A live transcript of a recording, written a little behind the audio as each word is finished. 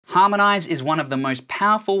Harmonize is one of the most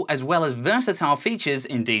powerful as well as versatile features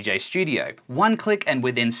in DJ Studio. One click and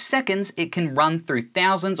within seconds, it can run through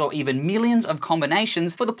thousands or even millions of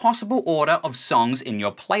combinations for the possible order of songs in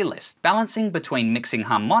your playlist, balancing between mixing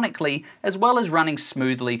harmonically as well as running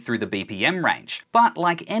smoothly through the BPM range. But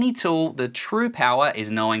like any tool, the true power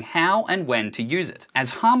is knowing how and when to use it. As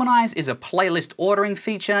Harmonize is a playlist ordering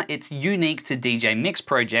feature, it's unique to DJ mix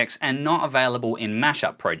projects and not available in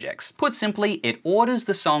mashup projects. Put simply, it orders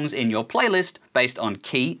the songs in your playlist based on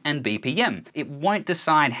key and BPM. It won't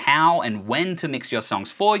decide how and when to mix your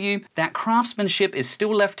songs for you. That craftsmanship is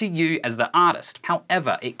still left to you as the artist.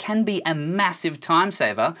 However, it can be a massive time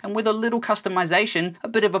saver, and with a little customization, a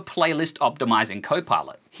bit of a playlist optimizing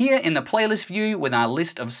co-pilot. Here in the playlist view with our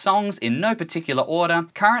list of songs in no particular order,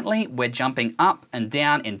 currently we're jumping up and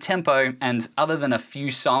down in tempo, and other than a few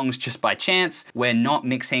songs just by chance, we're not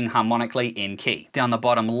mixing harmonically in key. Down the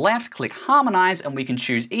bottom left, click Harmonize and we can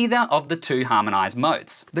choose either of the two Harmonize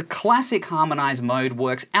modes. The classic Harmonize mode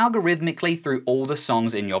works algorithmically through all the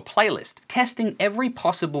songs in your playlist, testing every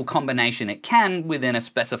possible combination it can within a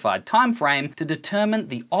specified time frame to determine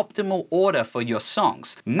the optimal order for your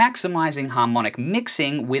songs, maximizing harmonic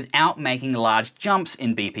mixing without making large jumps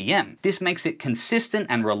in BPM. This makes it consistent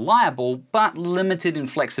and reliable, but limited in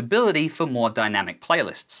flexibility for more dynamic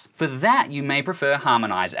playlists. For that, you may prefer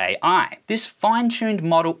Harmonize AI. This fine-tuned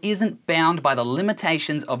model isn't bound by the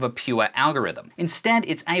limitations of a pure algorithm. Instead,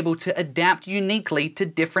 it's able to adapt uniquely to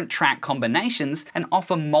different track combinations and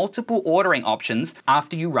offer multiple ordering options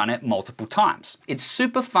after you run it multiple times. It's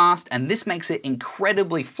super fast, and this makes it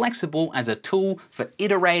incredibly flexible as a tool for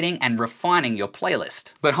iterating and refining your playlist.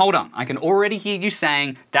 But hold on, I can already hear you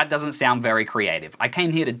saying, that doesn't sound very creative. I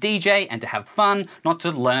came here to DJ and to have fun, not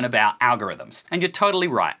to learn about algorithms. And you're totally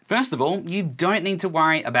right. First of all, you don't need to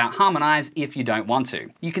worry about Harmonize if you don't want to.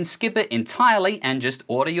 You can skip it entirely and just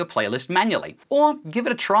order your playlist manually. Or give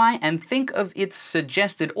it a try and think of its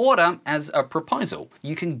suggested order as a proposal.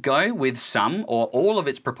 You can go with some or all of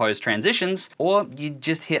its proposed transitions, or you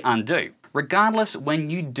just hit undo. Regardless, when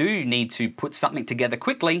you do need to put something together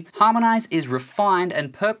quickly, Harmonize is refined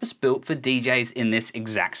and purpose-built for DJs in this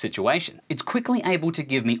exact situation. It's quickly able to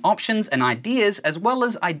give me options and ideas, as well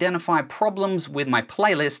as identify problems with my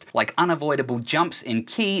playlist, like unavoidable jumps in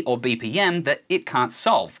key or BPM that it can't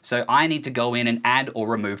solve, so I need to go in and add or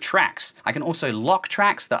remove tracks. I can also lock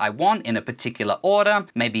tracks that I want in a particular order,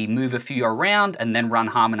 maybe move a few around and then run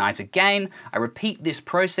Harmonize again. I repeat this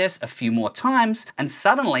process a few more times, and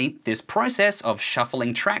suddenly this process of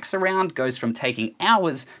shuffling tracks around goes from taking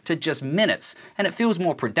hours to just minutes, and it feels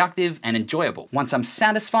more productive and enjoyable. Once I'm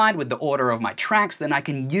satisfied with the order of my tracks, then I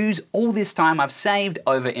can use all this time I've saved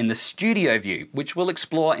over in the studio view, which we'll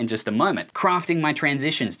explore in just a moment. Crafting my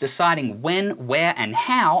transitions, deciding when, where, and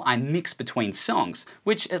how I mix between songs,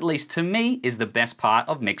 which at least to me is the best part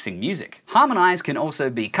of mixing music. Harmonize can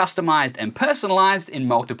also be customized and personalized in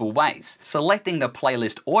multiple ways. Selecting the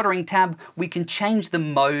playlist ordering tab, we can change the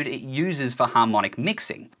mode it uses for harmonic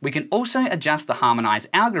mixing. We can also adjust the Harmonize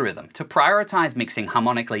algorithm to prioritize mixing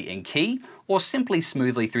harmonically in key, or simply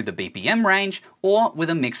smoothly through the BPM range, or with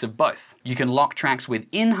a mix of both. You can lock tracks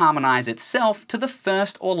within Harmonize itself to the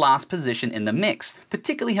first or last position in the mix,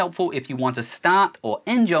 particularly helpful if you want to start or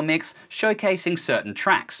end your mix showcasing certain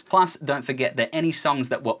tracks. Plus, don't forget that any songs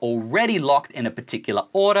that were already locked in a particular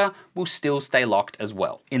order will still stay locked as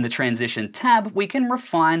well. In the Transition tab, we can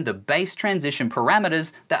refine the base transition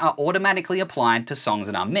parameters that are automatically applied to songs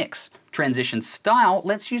in our mix. Transition Style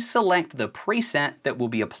lets you select the preset that will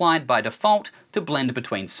be applied by default to blend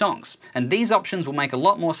between songs. And these options will make a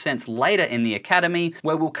lot more sense later in the Academy,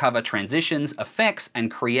 where we'll cover transitions, effects,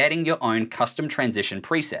 and creating your own custom transition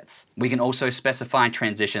presets. We can also specify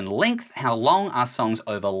transition length, how long our songs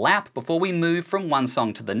overlap before we move from one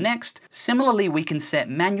song to the next. Similarly, we can set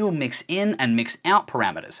manual mix in and mix out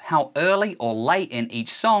parameters, how early or late in each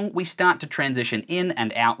song we start to transition in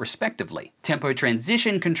and out respectively. Tempo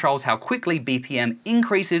transition controls how quickly BPM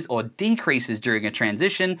increases or decreases during a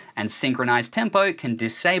transition, and synchronized tempo can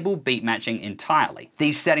disable beat matching entirely.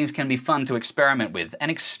 These settings can be fun to experiment with and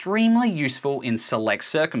extremely useful in select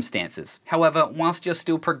circumstances. However, whilst you're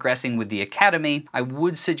still progressing with the Academy, I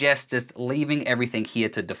would suggest just leaving everything here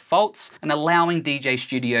to defaults and allowing DJ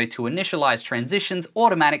Studio to initialize transitions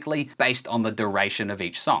automatically based on the duration of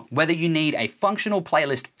each song. Whether you need a functional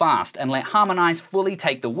playlist fast and let Harmonize fully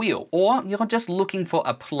take the wheel, or you're just looking for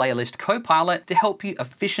a playlist co-pilot to help you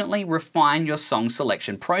efficiently refine your song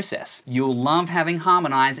selection process, you'll love having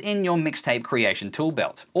Harmonize in your mixtape creation tool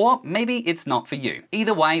belt. Or maybe it's not for you.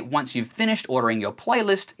 Either way, once you've finished ordering your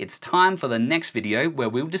playlist, it's time for the next video where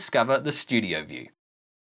we'll discover the studio view.